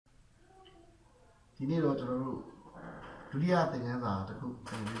ဒီနေ့တော့ကျွန်တော်တို့ဒုတိယသင်ခန်းစာတစ်ခုသ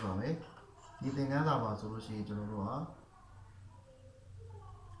င်ပေးပါမယ်ဒီသင်ခန်းစာမှာဆိုလို့ရှိရင်ကျွန်တော်တို့ဟာ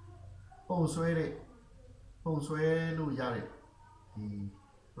ပုံဆွဲလို့ရတဲ့ဒီ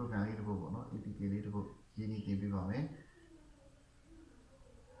program လေးတစ်ခုပေါ့နော် APK လေးတစ်ခုရေးနေသင်ပေးပါမယ်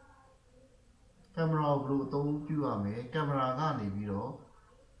ကင်မရာကိုဘယ်လိုအသုံးပြုရမလဲကင်မရာကနေပြီးတော့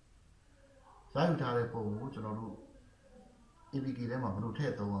ရယူထားတဲ့ပုံကိုကျွန်တော်တို့ APK ထဲမှာဘယ်လိုထ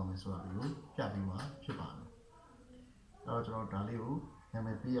ည့်သုံးရမလဲဆိုတာလေးကိုပြပြီးမှဖြစ်ပါတယ်အဲ့တော့ကျွန်တော်ဒါလေးကိုနာမ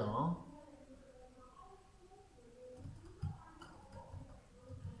ည်ပေးအောင်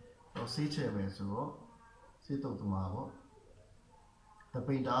တော့စေးချယ်မယ်ဆိုတော့စေးတုပ်သမားပေါ့တ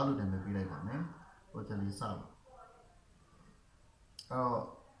ပိန်တာလို့နာမည်ပေးလိုက်ပါမယ်ဟိုချက်လေးစပါအဲ့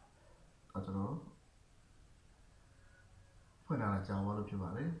တော့ကျွန်တော်ဖွင့်လာတာကြာသွားလို့ဖြစ်ပါ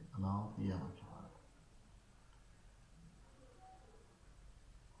တယ်အလောင်းပြရမှာဖြစ်ပါတယ်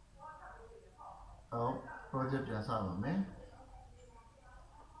အော် project ပြန်စပါမယ်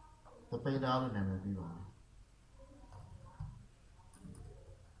တပိန်တာလို့နာမည်ပေးပါမယ်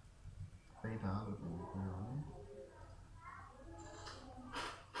ပိန်တာလို့နာမည်ပေးပါမယ်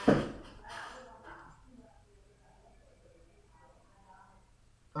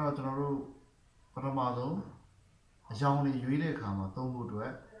အဲ့တော့ကျွန်တော်တို့ပထမဆုံးအကြောင်းလေးရွေးတဲ့အခါမှာသုံးဖို့အတွ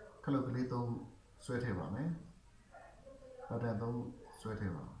က်ခလုတ်ကလေးသုံးဆွဲထည့်ပါမယ်ဘတ်တန်သုံးဆွဲထ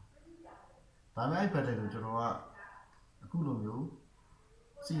ည့်ပါမယ်ဒါမဲ့ဘတ်တန်ကိုကျွန်တော်ကအခုလိုမျိုး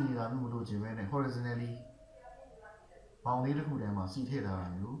စီနေတာမျိုးမလို့ချင်ပဲနဲ့ horizontally ဘောင်လေးတစ်ခုတည်းမှာစီထည့်ထားတာ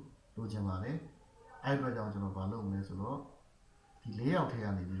မျိုးလိုချင်ပါတယ်အဲ့အတွက်ကြောင့်ကျွန်တော်ဘာလုပ်မလဲဆိုတော့ဒီ၄ယောက်ထဲက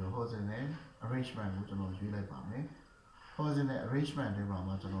နေပြီးတော့ horizontal arrangement ကိုကျွန်တော်ရွေးလိုက်ပါမယ် horizontal arrangement တွေ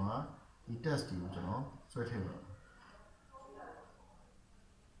မှာကျွန်တော်ကဒီ test တွေကိုကျွန်တော်ဆွဲထည့်ပါ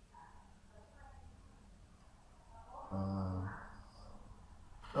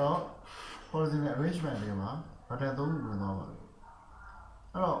တော့ horizontal arrangement တွေမှာဘတ်တန်သုံးခုဝင်သွားပါပြီ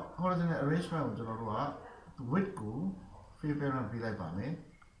အဲ့တော့ horizontal arrangement ကိုကျွန်တော်တို့က width ကို preference ပေးလိုက်ပါမယ်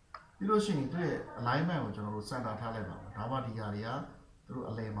ပြီးလို့ရှိရင်သူ့ရဲ့ alignment ကိုကျွန်တော်တို့ center ထားလိုက်ပါမယ်ဒါမှဒီဟာတွေကသူတို့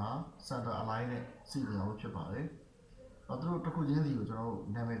အလယ်မှာ center align နဲ့စီနေအောင်ဖြစ်ပါတယ်သူတို့တစ်ခုချင်းစီကိုကျွန်တော်တို့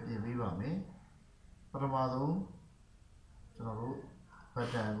နာမည်ပြင်ပေးပါမယ်ပထမဆုံးကျွန်တော်တို့ဘတ်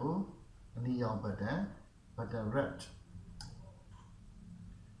တန်ကိုအနီရောင်ဘတ်တန် red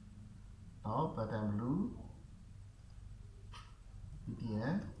နောက်ဘတ်တန် blue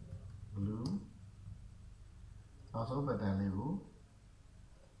PTN blue နောက်ဆုံးဘတ်တန်လေးကို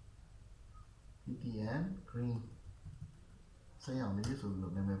PTN green စိမ်းအောင်လေးဆိုပြီး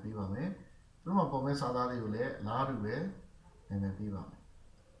တော့နာမည်ပေးပါမယ်သူတို့မှာပုံမဲ့စာသားလေးကိုလည်းလားတူပဲနာမည်ပေးပါမယ်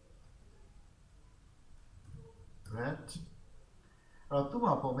red အဲ့တော့သူ့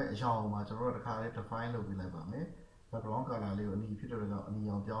မှာပုံမဲ့အရောင်မှာကျွန်တော်တို့တစ်ခါလေး define လုပ်ပေးလိုက်ပါမယ် background color လေးကိုအနီဖြစ်တဲ့တော့အနီ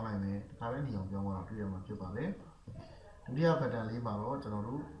ရောင်ပြောင်းလိုက်မယ်တစ်ခါလေးအနီရောင်ပြောင်းသွားတော့တွေ့ရမှာဖြစ်ပါတယ်ဒုတိယ pattern လေးမှာတော့ကျွန်တော်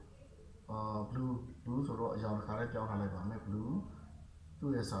တို့blue ဆိုတော့အရောင်တစ်ခါလေးပြောင်းထားလိုက်ပါမယ် blue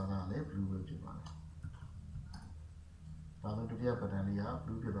သူ့ရဲ့စာသားလည်း blue ပဲဖြစ်ပါတယ်ဒါဆိုဒုတိယ pattern လေးက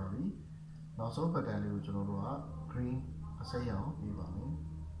blue ဖြစ်သွားပြီနောက်ဆုံး pattern လေးကိုကျွန်တော်တို့က green အစိမ်းရောင်ပေးပါမယ်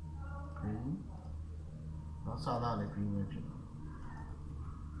green နောက်စာသားလည်း green ပဲဖြစ်ပါ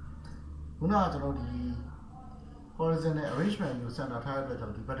ခုနကကျွန်တော်ဒီ horizontal arrangement ကို center ထားရတဲ့အတွက်ကျွ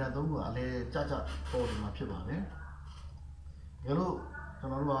န်တော်ဒီ pattern သုံးခုကအလဲကြပေါ်ဒီမှာဖြစ်ပါတယ်ဒါလို့ကျွ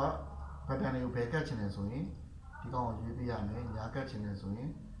န်တော်တို့က pattern တွေကိုဘယ်ကတ်ချင်လဲဆိုရင်ဒီကောင်ကိုရွေးပေးရမယ်ညာကတ်ချင်လဲဆိုရင်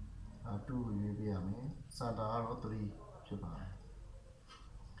2ကိုရွေးပေးရမယ် center ကတော့3ဖြစ်ပါတယ်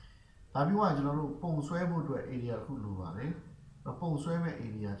ဒါပြီးတော့ကျွန်တော်တို့ပုံဆွဲဖို့အတွက် area တစ်ခုလိုပါတယ်ပုံဆွဲမဲ့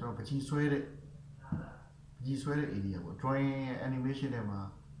area ကျွန်တော်ပကြီးဆွဲတဲ့ area ပေါ့ drawing animation ထဲမှာ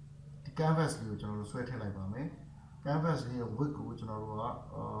ဒီ canvas လေးကိုကျွန်တော်တို့ဆွဲထည့်လိုက်ပါမယ် canvas လေးရဲ့ width ကိုကျွန်တော်တို့က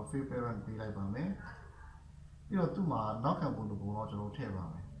free parent ပေးလိုက်ပါမယ်ပြီးတော့သူ့မှာနောက်ခံပုံတစ်ပုံတော့ကျွန်တော်ထည့်ပါ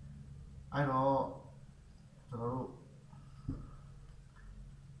မယ်အဲ့တော့ကျွန်တော်တို့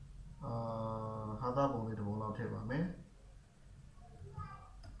ဟာသာပုံလေးတစ်ပုံလောက်ထည့်ပါမယ်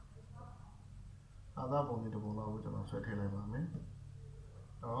ဟာသာပုံလေးတစ်ပုံလောက်ကိုကျွန်တော်ဆွဲထည့်လိုက်ပါမယ်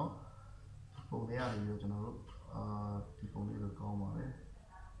တော့ပုံလေးရနေပြီးတော့ကျွန်တော်တို့ဒီပုံလေးကိုကောင်းပါတယ်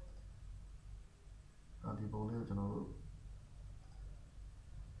ဒီပုံလေးကိုကျွန်တော်တို့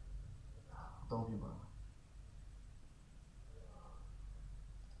အသုံးပြပါ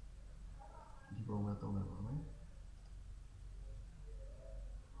ဒီပုံပဲသုံးလိုက်ပါမယ်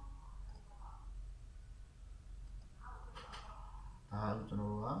ဒါကျွန်တော်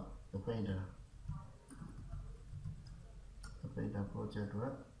တို့က the painter project အတွ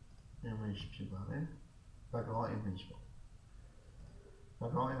က် image ဖြစ်ပါတယ် background image ပေါ့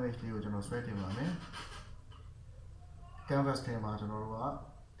background image လေးကိုကျွန်တော်ဆွဲတင်ပါမယ် canvas ထဲမှာကျွန်တော်တို့က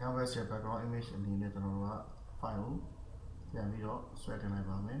canvas canvas ရဲ့ background image အနေနဲ့ကျွန်တော်တို့က file ကိုပြန်ပြီးတော့ဆွဲတင်လိုက်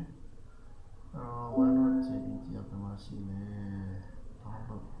ပါမယ်1.jpg ကပြန်မှာရှိမယ်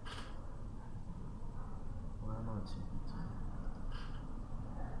download 1.jpg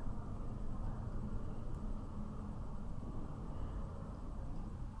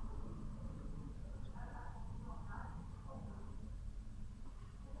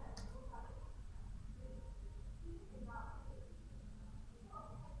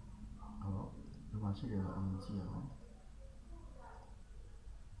ရှိတယ်ဆိုအရင်ကြည့်ရအောင်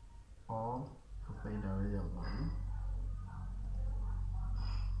all painter လေးရောက်သွားပြီ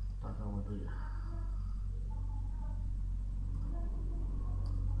ဒါကြောင့်မတွေ့ရ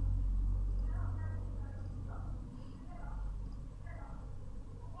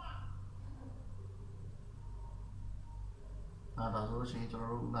ဒါဆိုလို့ရှိရင်ကျွန်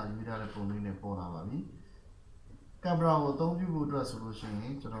တော်တို့ဥနာယူထားတဲ့ပုံလေးနဲ့ပေါ်လာပါပြီကင်မရာကိုအသုံးပြုဖို့အတွက်ဆိုလို့ရှိရ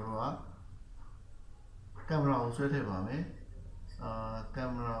င်ကျွန်တော်တို့ကကင်မရာကိုဆွဲထည့်ပါမယ်ကင်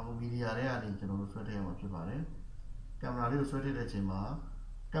မရာကိုမီဒီယာထဲကနေကျွန်တော်တို့ဆွဲထည့်ရမှာဖြစ်ပါတယ်ကင်မရာလေးကိုဆွဲထည့်တဲ့အချိန်မှာ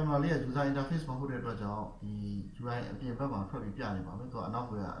ကင်မရာလေးက user interface မဟုတ်တဲ့အတွက်ကြောင့်ဒီ UI အပြင်ဘက်မှာထွက်ပြီးပြနေပါမယ်သူကအနောက်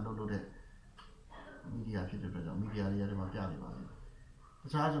ကအလုပ်လုပ်တဲ့မီဒီယာဖြစ်တဲ့အတွက်ကြောင့်မီဒီယာလေးထဲမှာပြနေပါမယ်တ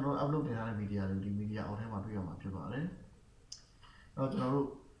ခြားကျွန်တော် upload တင်ထားတဲ့မီဒီယာတွေဒီမီဒီယာအောက်ထဲမှာတွေ့ရမှာဖြစ်ပါတယ်အဲ့တော့ကျွန်တော်တို့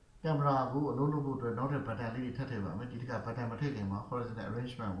ကင်မရာကိုအလုပ်လုပ်ဖို့အတွက်နောက်ထပ် button လေးတွေထပ်ထည့်ပါမယ်ဒီတစ်ခါ button မထည့်ခင်မှာ horizontal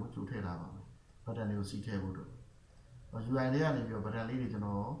arrangement ကိုကြိုထည့်ထားပါမယ် button တွေကိုစီထည့်ဖို့အတွက် UI လေးကနေပြီးတော့ button လေးတွေကျွန်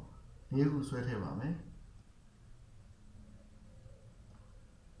တော်၄ခုဆွဲထည့်ပါမယ်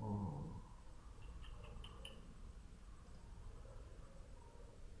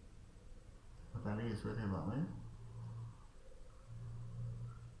button လေးဆွဲထည့်ပါမယ်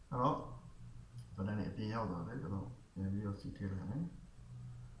အဲ့တော့ button လေးအပြင်ရောက်သွားတယ်ကျွန်တော်ပြန်ပြီးတော့စီထည့်လိုက်မယ်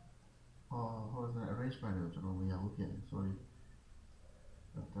horizontal arrangement ကိုကျွန်တော်မရဘူးပြန် sorry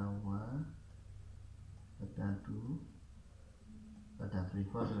button 1 button 2 button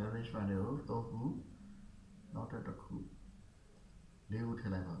 3 horizontal arrangement တွေကို3ခုနောက်တစ်ခု4ခုထ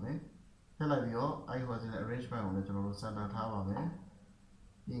ည့်လိုက်ပါမယ်ထည့်လိုက်ပြီးတော့အဲဒီ horizontal arrangement ကိုလည်းကျွန်တော်တို့ center ထားပါမယ်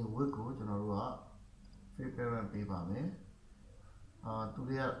ပြီး width ကိုကျွန်တော်တို့က free parent ပေးပါမယ်သူ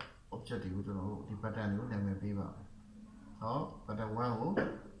တွေက object တွေကိုကျွန်တော်တို့ဒီ button တွေကိုနာမည်ပေးပါမယ်ဟော button 1ကို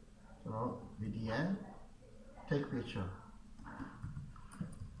ကျွန်တော် VDN take picture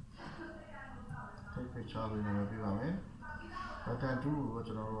လို့နာမည်ပေးပါမယ် button 2ကို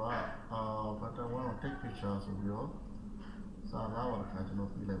ကျွန်တော်တို့ကbutton 1ကို take picture ဆိုပြီးတော့စာသားပါတစ်ခါကျွန်တော်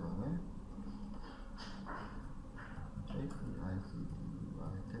ပြလိုက်ပါမယ်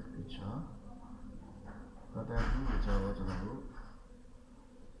take picture button 2ကိုကျွန်တော်တို့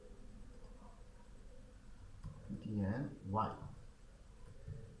VDN white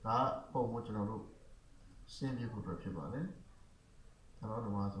ဒါပုံကိုကျွန်တော်တို့ရှင်းပြဖို့အတွက်ဖြစ်ပါတယ်အဲ့တော့ဒီ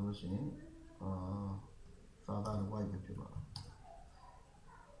မှာဆိုလို့ရှိရင်စာသား white ပဲဖြစ်ပါတယ်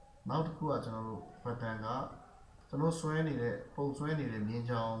နောက်တစ်ခုကကျွန်တော်တို့ button ကကျွန်တော်ဆွဲနေတဲ့ပုံဆွဲနေတဲ့မြင်း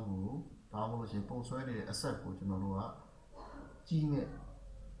ချောင်းကိုဒါမှမဟုတ်လို့ရှိရင်ပုံဆွဲနေတဲ့အဆက်ကိုကျွန်တော်တို့ကကြီးနဲ့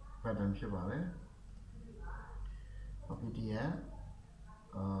button ဖြစ်ပါတယ် VDN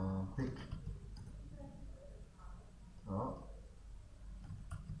big တော့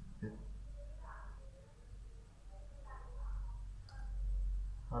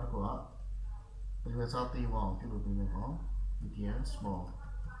နောက်တစ်ခုကဒီဝက်စားသေးအောင်ပြုလုပ်ပေးမယ်ပေါ့ VDN small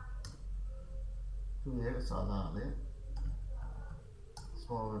သူရဲ့စာသားလည်း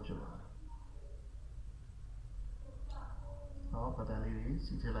small ပဲဖြစ်ပါတယ်နောက် button လေးတွေ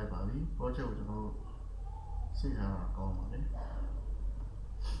စီထည့်လိုက်ပါပြီ project ကိုကျွန်တော်တို့စိတ်ထားတာကောင်းပါလေအဲ့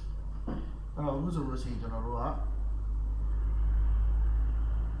တော့အခုဆိုလို့ရှိရင်ကျွန်တော်တို့က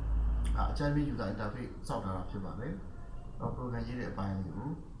အကြမ်းဖျင်း user interface စောက်ထားတာဖြစ်ပါတယ်တော့ program ရေးတဲ့အပိုင်းလေးကို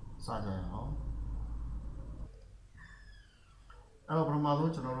စကြရအောင်အဲ့တော့ပထမ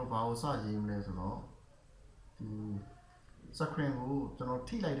ဆုံးကျွန်တော်တို့ဘာကိုစရေးမလဲဆိုတော့ဒီ screen ကိုကျွန်တော်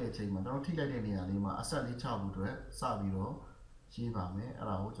ထိလိုက်တဲ့အချိန်မှာကျွန်တော်ထိလိုက်တဲ့နေရာလေးမှာအဆက်လေးချဖို့အတွက်စပြီးတော့ရေးပါမယ်အဲ့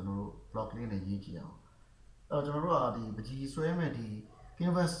ဒါကိုကျွန်တော်တို့ block လေးနဲ့ရေးကြည့်အောင်အဲ့တော့ကျွန်တော်တို့ကဒီပကြီးဆွဲမဲ့ဒီ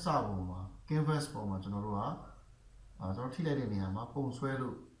canvas စပုံမှာ canvas ပုံမှာကျွန်တော်တို့ကကျွန်တော်ထိလိုက်တဲ့နေရာမှာပုံဆွဲ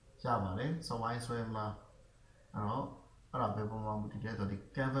လို့ရပါတယ်စဝိုင်းဆွဲမလားအဲ့တော့အဲ့ဒါပဲပုံမှာမူတည်တဲ့ဆိုဒီ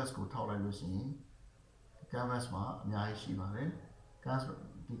canvas ကိုထောက်လိုက်လို့ရှိရင် canvas မှာအများကြီးရှိပါတယ်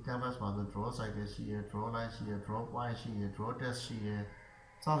ဒီ canvas မှာဆို draw cycle ရှိရယ် draw line ရှိရယ် draw point ရှိရယ် draw text ရှိရယ်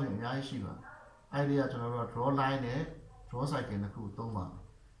စသဖြင့်အများကြီးရှိပါတယ်အဲ့ဒီကကျွန်တော်တို့က draw line နဲ့ draw cycle နှစ်ခုသုံးပါ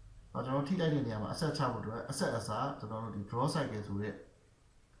တယ်ကျွန်တော်ထိလိုက်တဲ့နေရာမှာအဆက်ချဖို့အတွက်အဆက်အစားကျွန်တော်တို့ဒီ draw cycle ဆိုတဲ့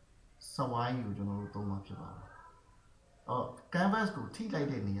စဝိုင်းကိုကျွန်တော်တို့သုံးမှာဖြစ်ပါတယ်canvas ကိုထိလိုက်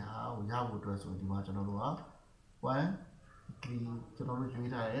တဲ့နေရာကိုရဖို့အတွက်ဆိုဒီမှာကျွန်တော်တို့က1 ဒီကျွန်တော်တို့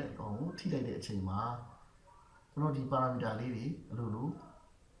ရွေးထားတဲ့အကောင်ကိုထိလိုက်တဲ့အချိန်မှာကျွန်တော်ဒီ parameter လေးတွေအလိုလို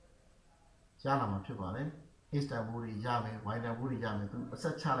ရလာမှာဖြစ်ပါတယ် x တန်ဖိုးတွေရမယ် y တန်ဖိုးတွေရမယ်သူအဆ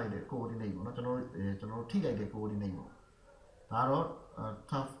က်ချလိုက်တဲ့ coordinate ပေါ့နော်ကျွန်တော်ထိလိုက်တဲ့ coordinate ပေါ့ဒါတော့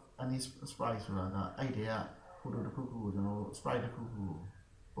tough any sprite ဆိုတာကအဲ့ဒီက photo တစ်ခုခုကိုကျွန်တော် sprite တစ်ခုခု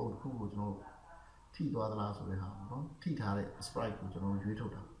ပုံတစ်ခုကိုကျွန်တော်ထိသွားသလားဆိုတဲ့ဟာပေါ့နော်ထိထားတဲ့ sprite ကိုကျွန်တော်ရွေးထု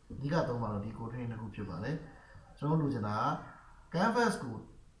တ်တာအဓိကသုံးပါတော့ဒီ coordinate တစ်ခုဖြစ်ပါတယ်ကျွန်တော်လိုချင်တာက canvas ကို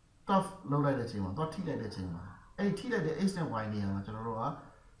tough လုပ်လိုက်တဲ့အချိန်မှာတော့ထိလိုက်တဲ့အချိန်မှာအဲ့ထိလိုက်တဲ့ x နဲ့ y နေရာမှာကျွန်တော်တို့က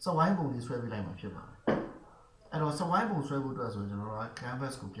စဝိုင်းပုံလေးဆွဲပေးလိုက်မှာဖြစ်ပါတယ်အဲ့တော့စဝိုင်းပုံဆွဲဖို့အတွက်ဆိုရင်ကျွန်တော်တို့က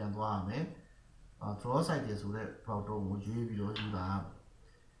canvas ကိုပြန်သွားရမယ် draw cycle ဆိုတဲ့ program ကိုရွေးပြီးတော့ယူလာ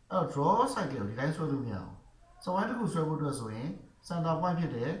အဲ့တော့ draw cycle ကိုဒီတိုင်းဆွဲလို့မရအောင်စဝိုင်းတစ်ခုဆွဲဖို့အတွက်ဆိုရင် center point ဖြ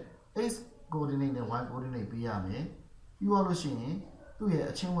စ်တဲ့ x coordinate နဲ့ y coordinate ပေးရမယ်ပြီးတော့လို့ရှိရင်သူ့ရဲ့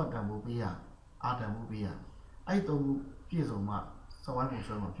အချင်းဝတ်တန်ဖိုးပေးရအာတန်ဖိုးပေးရအဲ့သုံးခုပြည့်စုံမှစဝိုင်းပုံ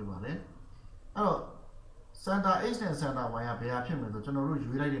ဆွဲမှာဖြစ်ပါတယ်အဲ့တော့ center x နဲ့ center y ကဘယ်ဟာဖြစ်မလဲဆိုကျွန်တော်တို့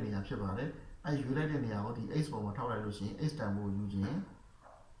ရွေးလိုက်တဲ့နေရာဖြစ်ပါတယ်အဲ့ရွေးလိုက်တဲ့နေရာကိုဒီ x ပုံမှာထောက်လိုက်လို့ရှိရင် x တန်ဖိုးကိုယူခြင်း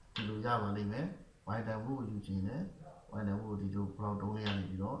ဒီလိုရပါလိမ့်မယ် y တန်ဖိုးကိုယူခြင်းနဲ့ y တန်ဖိုးကိုဒီလို block တုံးလေးရနေ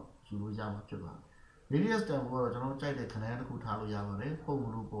ပြီးတော့ယူလို့ရမှာဖြစ်ပါတယ် radius တန်ဖိုးကတော့ကျွန်တော်တို့ကြိုက်တဲ့ခဏတစ်ခုထားလို့ရပါတယ်ပုံဘ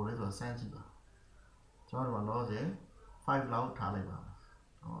လို့ပေါ်လဲဆိုတာစမ်းကြည့်ပါကျွန်တော်တို့ကလောဆယ်5လောက်ထားလိုက်ပါ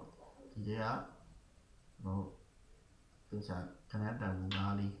ဟောဒီကကျွန်တော်သင်္ချာခဏတန်ဖိုး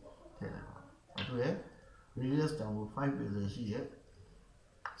5လေးထည့်လိုက်ပါသူရဲ့ radius တန်ဖိုး5 pixel ရှိရဲ့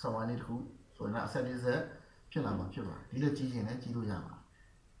စဝိုင်းလေးတစ်ခုဆိုရင်အဆက်လေးဆက်ဖြစ်လာမှာဖြစ်ပါတယ်ဒီလိုကြီးရင်လည်းကြီးလို့ရပါတယ်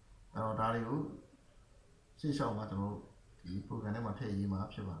အဲ့တော့ဒါတွေကိုရှေ့လျှောက်မှာကျွန်တော်ဒီ program ထဲမှာထည့်ရေးမှာ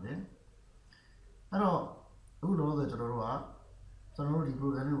ဖြစ်ပါတယ်အဲ့တော့အခုလောလောဆယ်ကျွန်တော်တို့ဒီ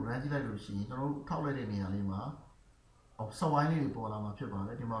program လေးကို run ကြည့်လိုက်လို့ရှိရင်ကျွန်တော်တို့ထောက်လိုက်တဲ့နေရာလေးမှာစဝိုင်းလေးတွေပေါ်လာမှာဖြစ်ပါတ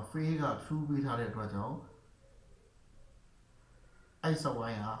ယ်ဒီမှာ phase က true ပေးထားတဲ့အတွက်ကြောင့်အဲ့စဝို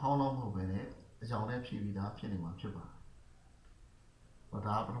င်းကဟောင်းလုံးမဟုတ်ပဲနဲ့အကြောင်းနဲ့ဖြည့်ပြီးသားဖြစ်နေမှာဖြစ်ပါတယ်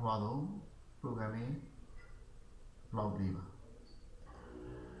ဒါပထမဆုံး programming block လေးပါ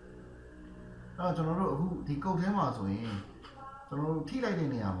အဲ့တော့ကျွန်တော်တို့အခုဒီ code ထဲမှာဆိုရင်ကျွန်တော်တို့ထိလိုက်တဲ့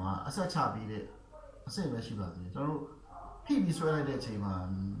နေရာမှာအဆက်ချပြီးတဲ့အဆင့်ပဲရှိပါသေးတယ်ကျွန်တော်တို့ဖိပြီးဆွဲလိုက်တဲ့အချိန်မှာ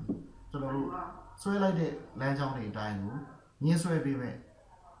ကျွန်တော်တို့ဆွဲလိုက်တဲ့လမ်းကြောင်းတွေအတိုင်းကိုညှင်းဆွဲပေးမယ်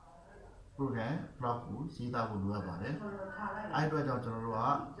program block ကိုရေးသားဖို့လိုအပ်ပါတယ်အဲ့အတွက်ကြောင့်ကျွန်တော်တို့က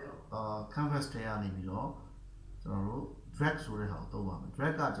canvas ထဲကနေပြီးတော့ကျွန်တော်တို့ drag ဆိုတဲ့ဟာကိုသုံးပါမယ်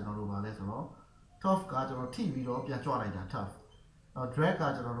drag ကကျွန်တော်တို့ဗာလဲဆိုတော့ tough ကကျွန်တော်ထိပြီးတော့ပြန်ကြွလိုက်တာ tough drag က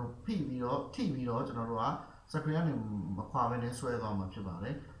ကျွန်တော်တို့ဖိပြီးတော့ထိပြီးတော့ကျွန်တော်တို့က screen ကနေမခွာဘဲနဲ့ဆွဲသွားမှာဖြစ်ပါတ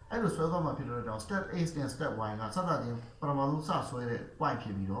ယ်အဲ့လိုဆွဲသွားမှာဖြစ်လို့တော့ step x နဲ့ step y ကစသဖြင့်ပထမဆုံးစဆွဲတဲ့ point ဖြ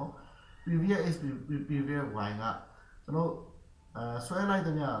စ်ပြီးတော့ previous x previous y ကကျွန်တော်ဆွဲလိုက်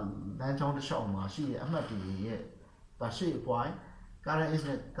တဲ့ညလမ်းကြောင်းတစ်လျှောက်မှာရှိတဲ့အမှတ်တွေရဲ့ဒါရှေ့ point current x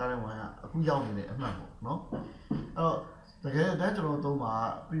နဲ့ current y ကအခုရောက်နေတဲ့အမှတ်ပေါ့နော်အဲ့တော့တကယ်တမ်းကျွန်တော်သုံးမှာ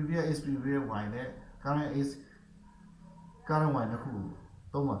previous x previous y နဲ့ current x current y နှစ်ခု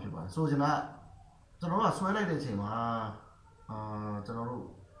သုံးမှာဖြစ်ပါတယ်ဆိုချင်တာကျွန်တော်ကဆွဲလိုက်တဲ့အချိန်မှာကျွန်တော်တို့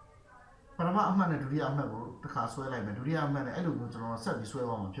ပထမအမှတ်နဲ့ဒုတိယအမှတ်ကိုတစ်ခါဆွဲလိုက်မယ်ဒုတိယအမှတ်နဲ့အဲ့လိုမျိုးကျွန်တော်ဆက်ပြီးဆွဲ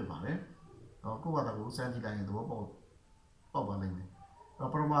သွားမှာဖြစ်ပါတယ်ကိုယ့်ဘာသာကိုစမ်းကြည့်လိုက်ရင်သဘောပေါက်ပါလိမ့်မယ်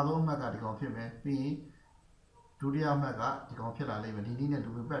ပထမဆုံးအမှတ်ကဒီကောင်ဖြစ်မယ်ပြီးရင်ဒုတိယအမှတ်ကဒီကောင်ဖြစ်လာလိမ့်မယ်ဒီနည်းနဲ့ဒူ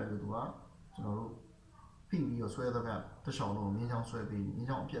ပီပတ်လို့သူကကျွန်တော်တို့ဖိပြီးတော့ဆွဲသမျှတစ်ချောင်းလုံးမြင်းချောင်းဆွဲပြီးမြင်း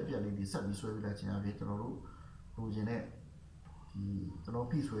ချောင်းအပြက်ပြက်လေးတွေဆက်ပြီးဆွဲပြီးလိုက်ခြင်းအပြင်ကျွန်တော်တို့လိုချင်တဲ့ဒီကျွန်တော်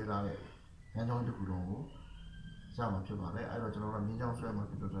ဖိဆွဲလာတဲ့မြင်းချောင်းတစ်ခုလုံးကိုရမှာဖြစ်ပါတယ်အဲ့တော့ကျွန်တော်တို့မြင်းချောင်းဆွဲမှာ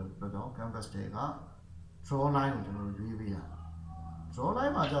ဖြစ်တဲ့အတွက်ကြောင့် canvas တွေက draw line ကိုကျွန်တော်တို့ရွေးပေးရ draw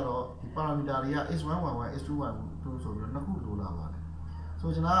line မှာကျတော့ဒီ parameter တွေက x1y1 x2y2 ဆိုပြီးတော့နှစ်ခုလိုလာပါတယ်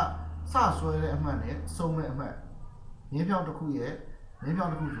ဆိုကျွန်တော်ကစဆွဲတဲ့အမှတ်နဲ့စုံမဲ့အမှတ်မြင်းဖြောင်းတစ်ခုရဲ့မြင်းဖြော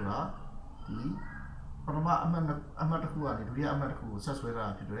င်းတစ်ခုဆိုတာဒီပထမအမှတ်တစ်ခုကနေဒုတိယအမှတ်တစ်ခုကိုဆက်ဆွဲတာ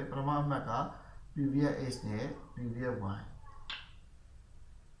ဖြစ်တယ်ပထမအမှတ်က previous x နဲ့ previous y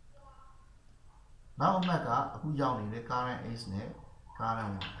နောက်အမှတ်ကအခုရောက်နေတဲ့ current x နဲ့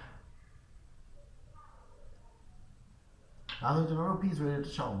current y ဒါဆိုကျွန်တော်တို့ဖိဆွဲတဲ့တ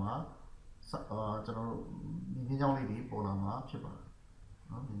စ်ချောင်းမှာကျွန်တော်တို့ဒီမြင်းချောင်းလေးတွေပေါ်လာမှာဖြစ်ပါတယ်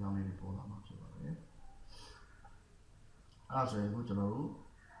နော်မြင်းချောင်းလေးတွေပေါ်လာမှာဖြစ်ပါတယ်အဲ့ဒါဆိုရင်အခုကျွန်တော်တို့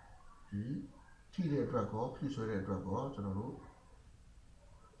ဒီထိတဲ့အတွက်ကောဖိဆွဲတဲ့အတွက်ကောကျွန်တော်တို့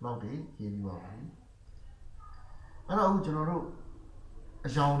လောက်တွေရေးပြီးပါပြီအဲ့တော့အခုကျွန်တော်တို့အ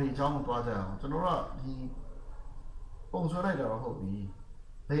ကြောင်းတွေအကြောင်းကိုတွားကြအောင်ကျွန်တော်တို့ကဒီပုံဆွဲလိုက်တာတော့ဟုတ်ပြီ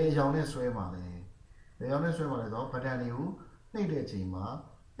ဘယ်အကြောင်းနဲ့ဆွဲမှာလဲဘယ်အကြောင်းနဲ့ဆွဲမှာလဲဆိုတော့ဘတ်တန်တွေကိုနှိပ်တဲ့အချိန်မှာ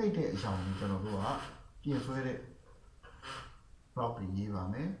နှိပ်တဲ့အကြောင်းကိုကျွန်တော်တို့ကပြင်ဆွဲတဲ့ block တွေရေးပါ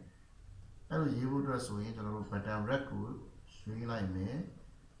မယ်အဲ့လိုရေးဖို့အတွက်ဆိုရင်ကျွန်တော်တို့ button red ကို ရွေးလိုက်မယ်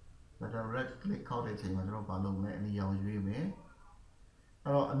button red click ခောက်တဲ့အချိန်မှာကျွန်တော်ဘာလုပ်မလဲအနီရောင်ရွေးမယ်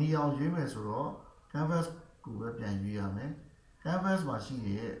အဲ့တော့အနီရောင်ရွေးမယ်ဆိုတော့ canvas ကိုပဲပြန်ရွေးရမယ် canvas မှာရှိ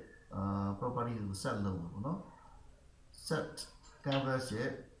တဲ့property ကို set လုပ်မှာပေါ့နော် set canvas ရဲ့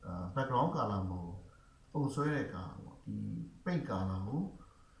background color မဟုတ်ပုံဆွဲတဲ့ color ပေါ့ဒီ paint color ကို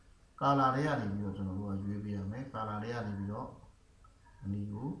color တွေကနေပြီးတော့ကျွန်တော်တို့ကရွေးပေးရမယ် color တွေကနေပြီးတော့အနီ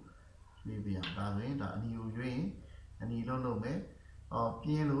ကိုရွေးပေးရမယ်ဒါဆိုရင်ဒါအနီကိုရွေးရင်အနီလုံးလုံးမယ်ပြ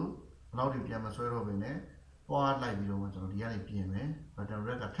င်းလို့ဘယ်လောက်ထိပြန်မဆွဲတော့ဘဲနဲ့ပွားလိုက်ပြီးတော့ကျွန်တော်ဒီကနေပြင်မယ် button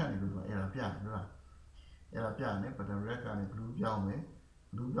red ကထပ်နေလို့ဆိုတော့အဲ့ဒါပြတယ်ဟုတ်လားအဲ့ဒါပြတယ် button red ကနေ blue ပြောင်းမယ်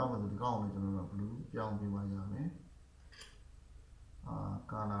blue ပြောင်းမယ်ဆိုဒီကောင်ကိုလည်းကျွန်တော်တို့ blue ပြောင်းပေးမှရမယ်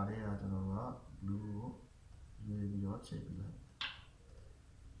color တွေကကျွန်တော်တို့က blue ကိုရွေးပြီးတော့ချိန်ပြီးလိုက်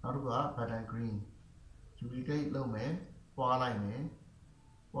နောက်တစ်ခုက button green duplicate လုပ်မယ်ပွားလိုက်မယ်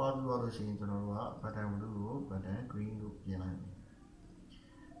ပွားပြီးတော့လို့ရှိရင်ကျွန်တော်တို့က button blue ကို button green လို့ပြင်လိုက်မယ်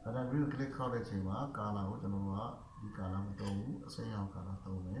button green ကို click ခောက်တဲ့အချိန်မှာ color ကိုကျွန်တော်တို့ကဒီ color မသုံးဘူးအစိမ်းရောင် color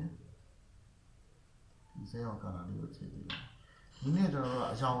သုံးမယ်ဒီစိမ်းရောင် color လေးကိုချိန်ပြီးလိုက်ဒီနေ့ကျွန်တော်တို့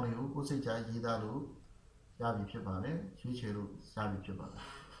ကအရောင်တွေကိုကိုယ်စိတ်ကြိုက်ရေးသားလို့ရပြီဖြစ်ပါတယ်ရွေးချယ်လို့ရပြီဖြစ်ပါတယ်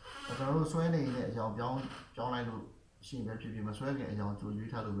ကျွန်တော်တို့ဆွဲနေတဲ့အရောင်ပြောင်းလိုက်လို့ရှိရင်ပဲဖြစ်ဖြစ်မဆွဲခင်အရောင်ကြိုရွေး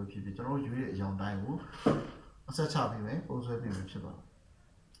ထားလို့ပဲဖြစ်ဖြစ်ကျွန်တော်တို့ရွေးတဲ့အရောင်တိုင်းကိုအဆက်ချပေးမယ်ပုံဆွဲပေးမယ်ဖြစ်ပါတယ်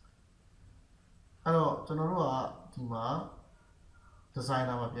အဲ့တော့ကျွန်တော်တို့ကဒီမှာ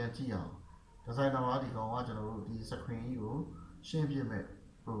designer မှာပြန်ကြည့်အောင် designer မှာဒီကောင်ကကျွန်တော်တို့ဒီ screen ကြီးကိုရှင်းပြမဲ့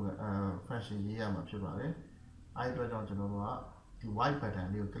program function ရေးရမှာဖြစ်ပါတယ်အဲ့အတွက်ကြောင့်ကျွန်တော်တို့ကဒီ white button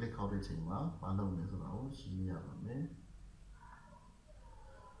လေးကို click ခောက်တဲ့အချိန်မှာမလုပ်လဲဆိုတာကိုရေးရပါမယ်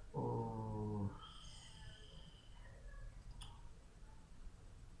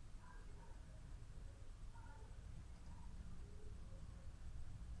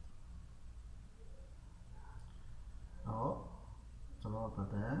ကျွန်တော်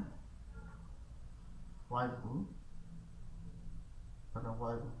button white ကို button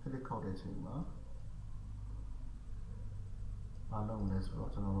white ကို click ခောက်တဲ့အချိန်မှာမလုပ်လဲဆို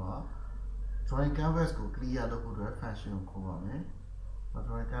တော့ကျွန်တော်က drawing canvas ကို clear လုပ်ဖို့အတွက် function ကိုခေါ်ပါမယ်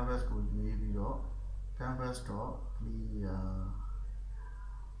drawing canvas ကိုရွေးပြီးတော့ canvas.clear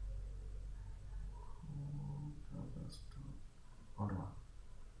ဟုတ်ပါ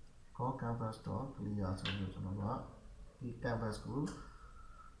ခေါ် canvas.clear ဆိုပြီးကျွန်တော်ကဒီ canvas ကို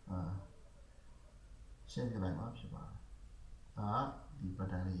ရှင်းပြလိုက်မှာဖြစ်ပါတယ်ဒါဒီ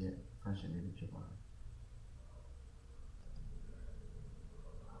button လေးရဲ့ function လေးဖြစ်ပါတယ်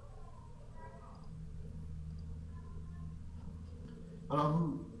အဲ့တော့အခု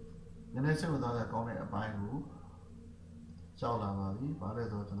နည်းနည်းစိတ်ဝင်စားတဲ့ကောင်းတဲ့အပိုင်းကိုကြောက်လာပါပြီ။ဘာလဲ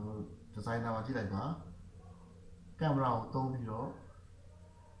ဆိုတော့ကျွန်တော်တို့ designer မှာကြည့်လိုက်ပါကင်မရာကိုသုံးပြီးတော့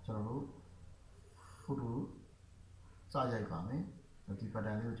ကျွန်တော်တို့ photo စရိုက်ပါမယ်။ဒီ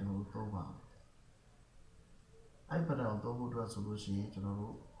pattern လေးကိုကျွန်တော်တို့သုံးပါမယ်။အဲ့ pattern ကိုသုံးဖို့အတွက်ဆိုလို့ရှိရင်ကျွန်တော်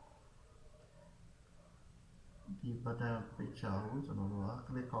တို့ဒီ pattern picture ကိုကျွန်တော်တို့က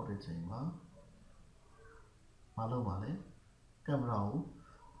click ခောက်တဲ့ချိန်မှာမလုပ်ပါနဲ့ကင်မရာကို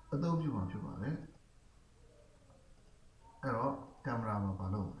အသုံးပြုမှာဖြစ်ပါတယ်အဲ့တော့ကင်မရာမှာဘာ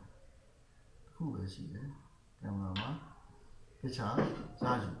လုပ်လဲတစ်ခုပဲရှိတယ်ကင်မရာမှာ picture ရ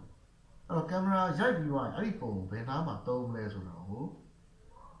ယူအဲ့တော့ကင်မရာရိုက်ပြီးသွားရင်အဲ့ဒီပုံဘယ်နားမှာသုံးမလဲဆိုတော့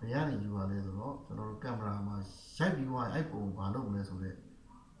ဘယ်ကနေယူရလဲဆိုတော့ကျွန်တော်တို့ကင်မရာမှာရိုက်ပြီးသွားရင်အဲ့ပုံဘာလုပ်မလဲဆိုတော့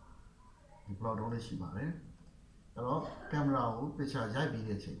ဒီ plot တုံးလေးရှိပါတယ်အဲ့တော့ကင်မရာကို picture ရိုက်ပြီး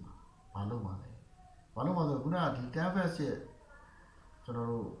တဲ့အချိန်မှာဘာလုပ်မှာလဲဘာလို့လဲဆိုတော့ခုနကဒီ canvas ရဲ့ကျွန်တော်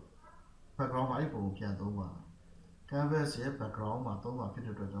တို့ background မှာအဲ့ပုံကိုပြန်သုံးပါမယ် canvas ရဲ့ background မှာသုံးပါဖြစ်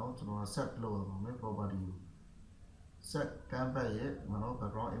တဲ့အတွက်ကြောင့်ကျွန်တော်က set လုပ်ရပါမယ် property ကို set canvas ရဲ့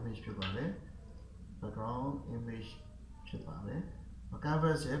background image ဖြစ်ပါတယ် background image ဖြစ်ပါတယ်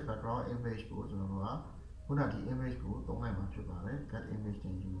canvas ရဲ့ background image ကိုကျွန်တော်တို့ကခုနဒီ image ကိုသုံးလိုက်မှာဖြစ်ပါတယ် get image တ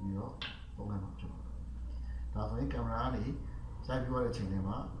င်ယူပြီးတော့သုံးလိုက်မှာဖြစ်ပါတယ်ဒါဆိုရင်ကင်မရာကနေစိုက်ပြရတဲ့အချိန်တွေ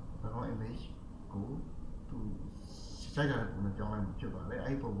မှာ background image ကိုသူစိုက်ထားတဲ့ပုံနဲ့ပြောင်းလိုက်မှာဖြစ်ပါတယ်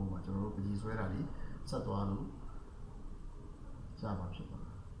အဲ့ဒီပုံမှာကျွန်တော်တို့ပကြီးဆွဲတာလေးဆက်သွားလို့ရမှာဖြစ်ပါတ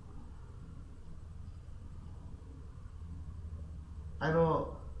ယ်အဲ့တော့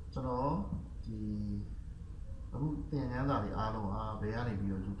ကျွန်တော်ဒီအခုသင်ခန်းစာတွေအားလုံးဘယ်ကနေ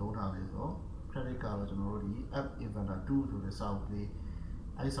ပြီးတော့ယူသုံးထားလဲဆိုတော့ credit ကတော့ကျွန်တော်တို့ဒီ app inventor 2ဆိုတဲ့စာအုပ်လေး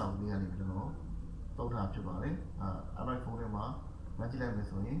အဲ့စာအုပ်လေးကနေကျွန်တော်သုံးထားဖြစ်ပါတယ်Android phone ထဲမှာမှတ်ကြည့်လိုက်မယ်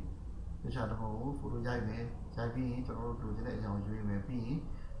ဆိုရင်တခြားတစ်ခုကို photo ရိုက်မယ်ရိုက်ပြီးရင်ကျွန်တော်တို့လိုချင်တဲ့အကြောင်းရွေးမယ်ပြီးရင်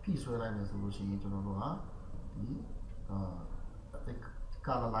ဖိဆွဲလိုက်မယ်ဆိုလို့ရှိရင်ကျွန်တော်တို့ကဒီ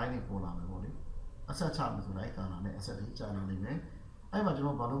color line တွေပေါ်လာမယ်ပေါ့လေအဆက်ချမယ်ဆိုလိုက် color နဲ့အဆက်တွေကြာလာနိုင်မယ် အဲ့မှာကျွန်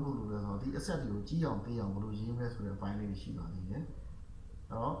တော်ဘာလို့ပို့လို့လဲဆိုတော့ဒီ asset တွေကိုကြီးအောင်သေးအောင်ဘယ်လိုရေးမလဲဆိုတဲ့ file လေးတွေရှိပါသေးတယ်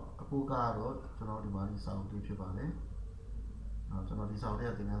အဲ့တော့အခုကတော့ကျွန်တော်ဒီမှာဒီစာအုပ်လေးဖြစ်ပါတယ်ကျွန်တော်ဒီစာအုပ်လေး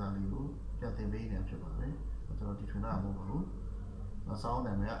ကသင်ခန်းစာလေးကိုပြန်သင်ပေးနေတာဖြစ်ပါတယ်ကျွန်တော်ဒီထွင်တာမဟုတ်ပါဘူးစာအုပ်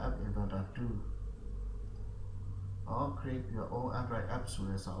နာမည်က app inventor 2 create your own Android app ဆို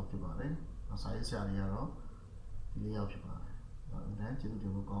တဲ့စာအုပ်ဖြစ်ပါတယ်စာရေးဆရာတွေကတော့ဒီလေးယောက်ဖြစ်ပါတယ်အဲ့ဒါကျေးဇူးတ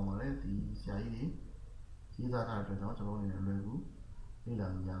င်ဖို့ကောင်းပါတယ်ဒီဆရာကြီးတွေရေးသားထားတဲ့အတွက်ကြောင့်ကျွန်တော်အနေနဲ့အလွယ်ကူလေ့လာ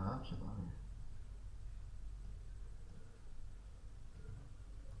လို့ရတာဖြစ်ပါတယ်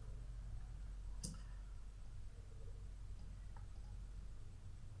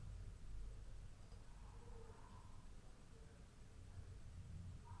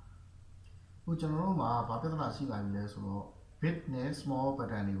ဟိုကျွန်တော်တို့မှာဘာပြဿနာရှိလာပြီလဲဆိုတော့ bit နဲ့ small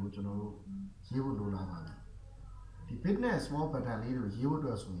pattern တွေကိုကျွန်တော်တို့ရေးဖို့လိုလာပါပြီဒီ bit နဲ့ small pattern လေးတွေကိုရေးဖို့အ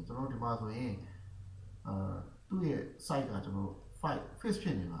တွက်ဆိုရင်ကျွန်တော်တို့ဒီမှာဆိုရင်သူ့ရဲ့ site ကကျွန်တော်တို့ file fix ဖြ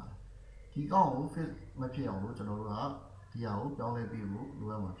စ်နေပါတယ်ဒီကောင်ကို fix မဖြစ်အောင်လို့ကျွန်တော်တို့ကဒီဟာကိုပြောင်းလဲပေးဖို့လို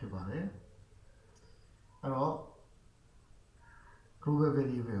ရမှာဖြစ်ပါတယ်အဲ့တော့ global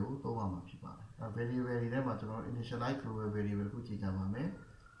variable ကိုသုံးရမှာဖြစ်ပါတယ်အဲ့ variable တွေထဲမှာကျွန်တော်တို့ initialize global variable ကိုကြည့်ကြပါမယ်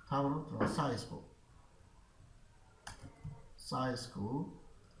ထားပါတော့ကျွန်တော် size ပေါ့ size ကို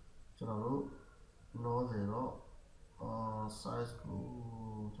ကျွန်တော်တို့လောဆယ်တော့size ကို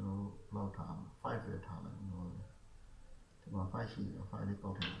ကျွန်တော်တို့လောက်ထား5ပဲထားလိုက်လောဆယ်ဒီမှာ5ရှိတယ်5လေးပေါ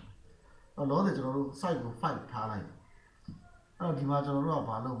က်ထည့်လိုက်လောဆယ်ကျွန်တော်တို့ size ကို5ထားလိုက်အဲ့တော့ဒီမှာကျွန်တော်တို့က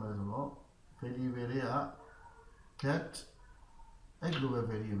ဘာလုပ်မလဲဆိုတော့ variable လေးက get global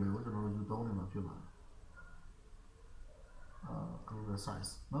variable ကိုကျွန်တော်တို့ယူသုံးနေမှာဖြစ်ပါတယ်global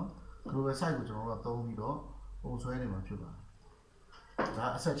size เนาะ global size ကိုကျွန်တော်တို့ကသုံးပြီးတော့ပုံဆွဲနေမှာဖြစ်ပါတယ်ဒါ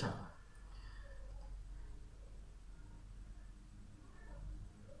အဆက်ချတာ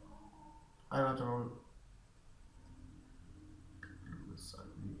အဲ့တော့ကျွန်တော်တို့ global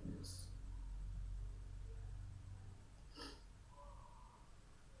size yes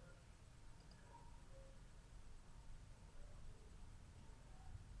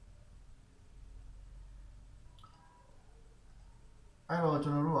အဲ့တော့ကျွ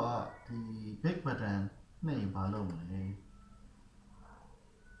န်တော်တို့ကဒီ big button နှိပ်ဘာလုပ်မလဲ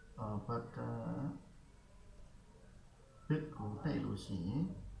button big ကိုနှိပ်လို့ရှိရင်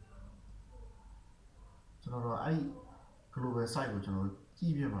ကျွန်တော်တို့အဲ့ global site ကိုကျွန်တော်တို့ကြ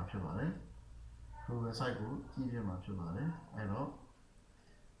ည့်ပြမှာဖြစ်ပါတယ် global site ကိုကြည့်ပြမှာဖြစ်ပါတယ်အဲ့တော့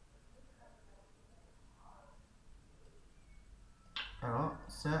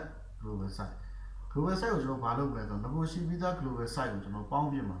set global site global site ကိုကျွန်တော်ဘာလုပ်မလဲဆိုတော့ငကိုရှိပြီးသား global site ကိုကျွန်တော်ပေါင်း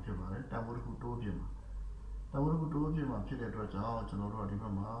ပြမှာဖြစ်ပါတယ်တန်ဖိုးတစ်ခုတိုးပြမှာတန်ဖိုးတစ်ခုတိုးပြမှာဖြစ်တဲ့အတွက်ကြောင့်ကျွန်တော်တို့ကဒီဘ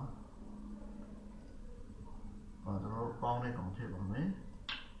က်မှာကျွန်တော်တို့ပေါင်းတဲ့ကောင်ထည့်ပါမယ်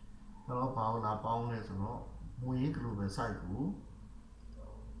ကျွန်တော်ဘာလို့လာပေါင်းလဲဆိုတော့မူရင်း global site ကို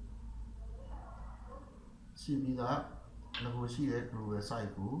ရှိပြီးသားငကိုရှိတဲ့ global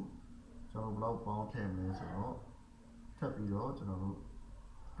site ကိုကျွန်တော်ဘယ်လောက်ပေါင်းထည့်မလဲဆိုတော့ထပ်ပြီးတော့ကျွန်တော်တို့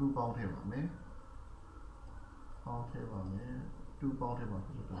2ပေါင်းထည့်ပါမယ်ပေါင်းထည့်ပါမယ်2ပေါင်းထည့်ပါဖြ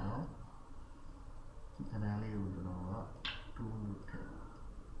စ်တော့ဒီခဏလေးကိုကျွန်တော်က2လို့ထည့်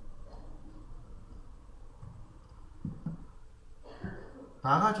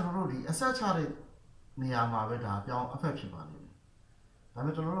ဒါကကျွန်တော်တို့ဒီ asset ချတဲ့နေရာမှာပဲဒါပြောင်း effect ဖြစ်ပါလိမ့်မယ်ဒါပေ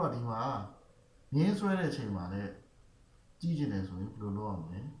မဲ့ကျွန်တော်တို့ကဒီမှာမြင်းဆွဲတဲ့အချိန်မှာလည်းကြည့်ကျင်တယ်ဆိုရင်ဘယ်လိုလုပ်ရမ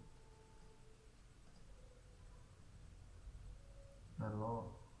လဲအဲ့တော့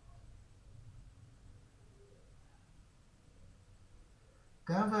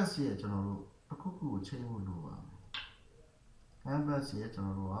canvas ရဲ့ကျွန်တော်တို့တစ်ခုခုကိုချိန်ဖို့လိုပါမယ် canvas ရဲ့ကျွန်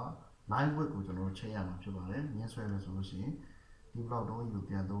တော်တို့က line width ကိုကျွန်တော်တို့ချိန်ရမှာဖြစ်ပါတယ်မြင်းဆွဲမယ်ဆိုလို့ရှိရင်ဒီ block တုံးကြီးကို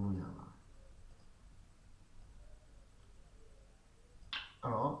ပြန်သုံးလို့ရပါတယ်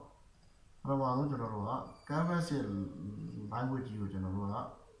အဲ့တော့ပထမဆုံးကျွန်တော်တို့က canvas ရဲ့ line width ကြီးကိုကျွန်တော်တို့ကဘ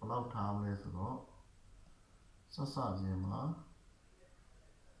ယ်လောက်ထားမလဲဆိုတော့ဆက်စခြင်းမှာ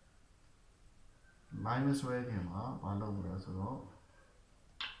line မဆွဲခင်မှာဘာလုပ်မလဲဆိုတော့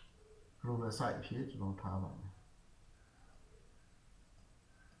global site အဖြစ်ကျွန်တော်ထားပါမယ်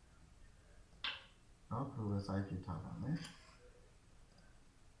နော် global site ဖြစ်ထားပါမယ်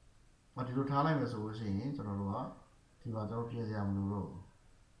ဒီလိုထားလိုက်မယ်ဆိုလို့ရှိရင်ကျွန်တော်တို့ကဒီမှာကျွန်တော်ပြင်စရာမလိုတော့ဘူး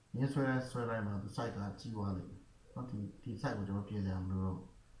မြင်းဆွဲတိုင်းမှာဒီ site ကကြီးသွားလိမ့်မယ်နော်ဒီ site ကိုကျွန်တော်ပြင်စရာမလိုတော့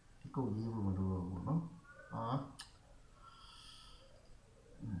ဒီကုတ်ရေးဖို့မလိုတော့ဘူးနော်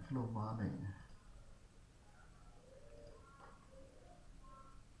flow မှာနေ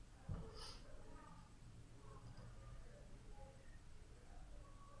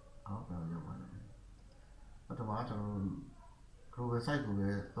ဟုတ်ပါရောက်ပါမယ်ပထမကျွန်တော်တို့ global site ကိုပဲ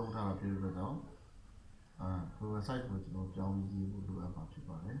သုံးထားတာဖြစ်တဲ့အတွက်ကြောင့် global site ကိုကျွန်တော်ပြောင်းပြီးရေးဖို့လိုအပ်မှာဖြစ်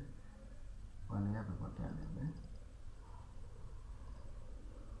ပါတယ်။ one နဲ့ဘယ်မှာတက်နေလဲ။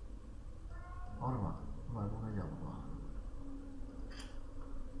ဟောတော့မှာဘယ်လိုရောက်သွား။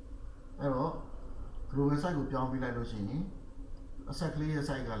အဲ့တော့ global site ကိုပြောင်းပြီးလိုက်လို့ရှိရင်အဆက်ကလေးရဲ့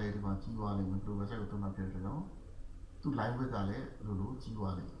site ကလည်းဒီမှာကြီးသွားလိမ့်မယ် global site ကိုသုံးတာဖြစ်တဲ့ကြောင့်သူ့ line width ကလည်းလိုကြီး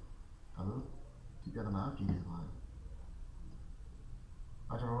သွားလိမ့်မယ်။ဒါလို့ဒီပြဿနာပြည်နေသွားတယ်။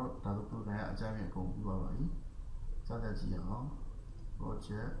ကျွန်တော်တို့ဒါဆို program အကြမ်းဖျင်းအကုန်ပြီးသွားပါပြီ။စတဲ့ကြည့်ရအောင်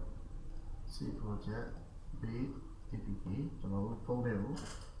project C project B APK ကျွန်တော်တို့ဖုန်းထဲကို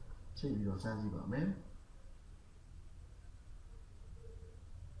ချိန်ပြီးတော့စမ်းကြည့်ပါမယ်။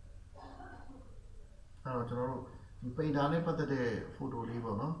အဲ့တော့ကျွန်တော်တို့ဒီ painter နဲ့ပတ်သက်တဲ့ photo လေး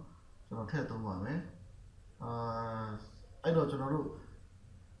ပေါ့နော်ကျွန်တော်ထည့်သုံးပါမယ်။အဲ့တော့ကျွန်တော်တို့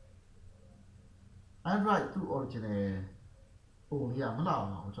Android သူ့ original ပုံလေးကမလှအောင်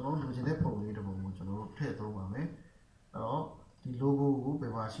ကျွန်တော်တို့လိုချင်တဲ့ပုံလေးတစ်ပုံကိုကျွန်တော်တို့ထည့်သုံးပါမယ်။အဲ့တော့ဒီ logo ကိုဘ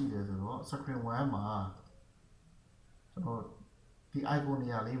ယ်မှာရှိလဲဆိုတော့ screen 1မှာကျွန်တော်ဒီ icon နေ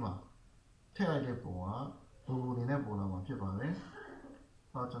ရာလေးမှာထည့်လိုက်တဲ့ပုံက logo အနေနဲ့ပုံလာမှာဖြစ်ပါတယ်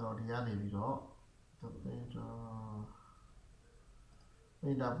။တော့ကျွန်တော်ဒီကနေပြီးတော့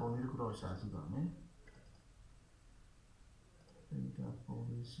painter ပုံလေးတစ်ခုတော့ရှာကြည့်ပါမယ်။ painter ပုံ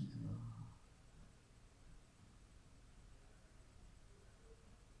လေးရှိသလား။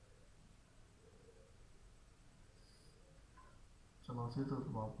ကျွန်တော်စေတုပ်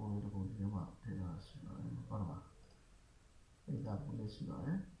ပုံလေးတစ်ပုံဒီထဲမှာထည့်ရရှိပါတယ်။ဟုတ်လား။painter ပုံလေးရှိပါတ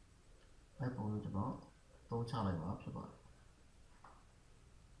ယ်။အဲ့ပုံလေးကျွန်တော်သုံးချလိုက်ပါဖြစ်ပါတယ်။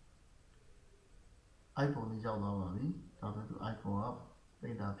 icon လေးရောက်သွားပါပြီ။ဒါဆိုသူ icon က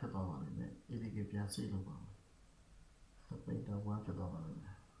painter ဖြစ်သွားပါလိမ့်မယ်။ APK ပြန် save လုပ်ပါမယ်။ painter 1ဖြစ်သွားပါလိမ့်မ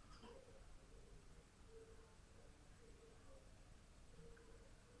ယ်။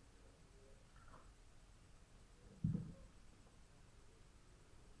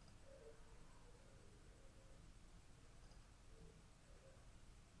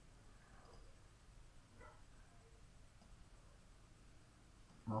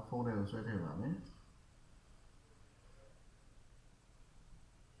နောက်ဖုန်းထဲကိုဆွဲထည့်ပါမယ်။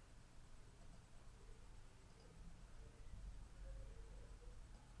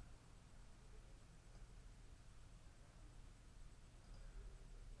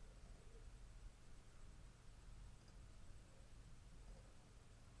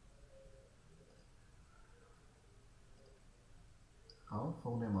好，ဖု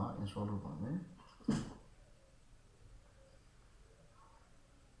န်းထဲမှာ install လုပ်ပါမယ်။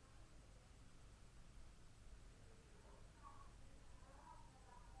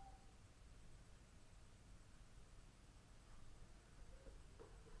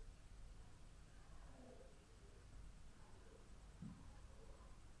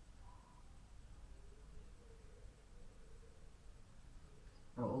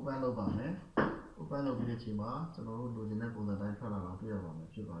open လုပ်ပါမယ်။ open လုပ်ပြီးတဲ့အချိန်မှာကျွန်တော်တို့လိုချင်တဲ့ပုံစံတိုင်းထွက်လာတာတွေ့ရပါမယ်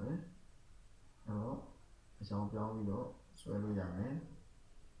ဖြစ်ပါတယ်။အဲ့တော့အကြောင်းပြောင်းပြီးတော့ဆွဲလို့ရမယ်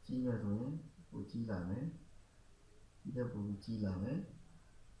။ကြီးမယ်ဆိုရင်ပိုကြီးလာမယ်။ဒီတက်ပိုကြီးလာမယ်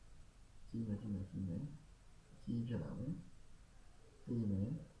။ကြီးမယ်ကြီးဖြစ်လာမယ်။ပြီးမယ်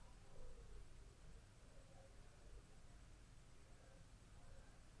။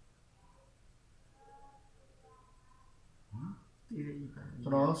ကျွ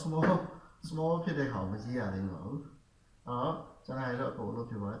န်တော် small ဖြစ်တဲ့ဟာကိုမကြည့်ရသေးပါဘူး။အဲ့တော့ကျွန်တော်ရတော့အကုန်လုံး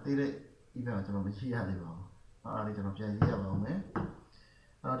ဖြစ်ပါတယ်။သေးတဲ့ event ကိုကျွန်တော်မကြည့်ရသေးပါဘူး။အဲ့ဒါလေးကျွန်တော်ပြန်ရေးရပါဦးမယ်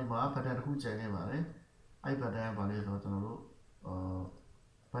။အဲ့တော့ဒီမှာ button တစ်ခုကျန်ခဲ့ပါတယ်။အဲ့ button ကဘာလဲဆိုတော့ကျွန်တော်တို့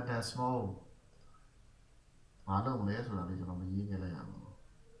button small ဘာလုပ်မလဲဆိုတာလေးကျွန်တော်မရေးခဲ့လိုက်ရပါဘူး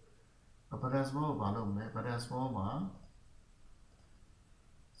။ button small ကိုဘာလုပ်မလဲ button small မှာ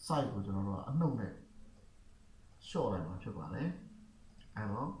size ကိုကျွန်တော်တို့အနှုတ်နဲ့ short လိုက်မှာဖြစ်ပါတယ်။အဲ့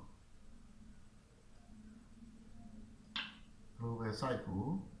တော့ global site ကို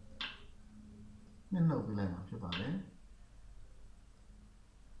နှုတ်ပေးလိုက်မှာဖြစ်ပါတယ်။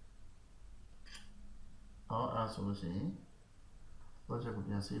အဲ့ဆိုလို့ရှိရင် project ကို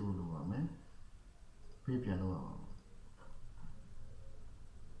ပြန် save လုပ်ပါမယ်။ဖေးပြန်လုပ်ရအောင်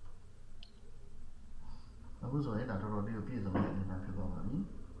။အခုဆိုရင်ဒါတော်တော်လေးကိုပြည့်စုံတဲ့အနေနဲ့ဖြစ်သွားပါပြီ။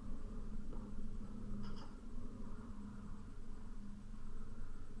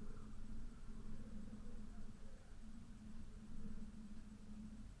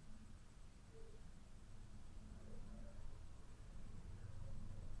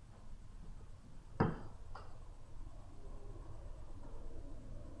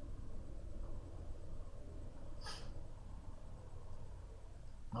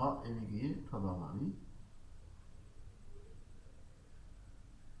နောက် APK ထွက်သွားပါပြီ။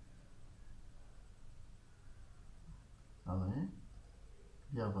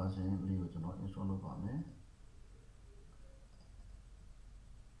 Java version လေးကိုကျွန်တော် install လုပ်ပါမယ်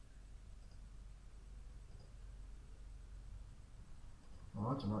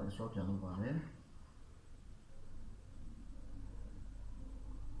ဟောကျွန်တော် install ပြန်လုပ်ပါမယ်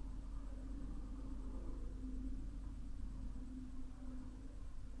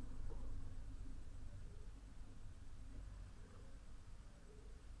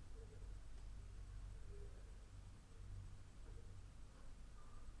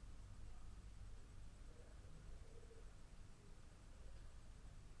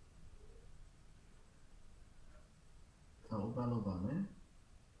open လုပ်ပါမယ်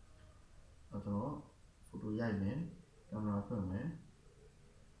ကျွန်တော် photo ရိုက်မယ်ကင်မရာဖွင့်မယ်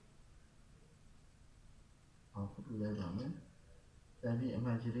photo ရိုက်ပါမယ်ပြန်ပြီးအမှ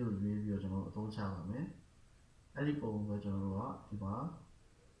န်ကြီးလေးကိုရွေးပြီးတော့ကျွန်တော်အသုံးချပါမယ်အဲ့ဒီပုံကိုကျွန်တော်တို့ကဒီမှာ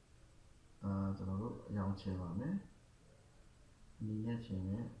ကျွန်တော်တို့အရောင်ချင်ပါမယ်နီနဲ့ချင်မ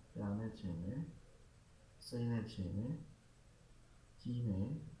ယ်ပြာနဲ့ချင်မယ်စိမ့်နဲ့ချင်မယ်ကြီးမယ်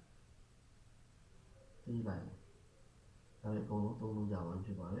တီးလိုက်ဒါလည်းအကုန်လုံးသုံးလို့ရပါပြီ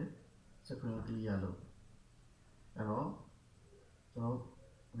ဖြစ်ပါတယ် screen clear လို့အဲ့တော့ကျွန်တော်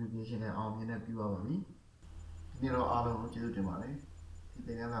application နဲ့အောင်မြင်နဲ့ပြီးသွားပါပြီဒီနေ့တော့အားလုံးကိုကျေးဇူးတင်ပါတယ်ဒီသ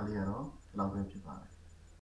င်ခန်းစာလေးကတော့ဒီလောက်ပဲဖြစ်ပါတယ်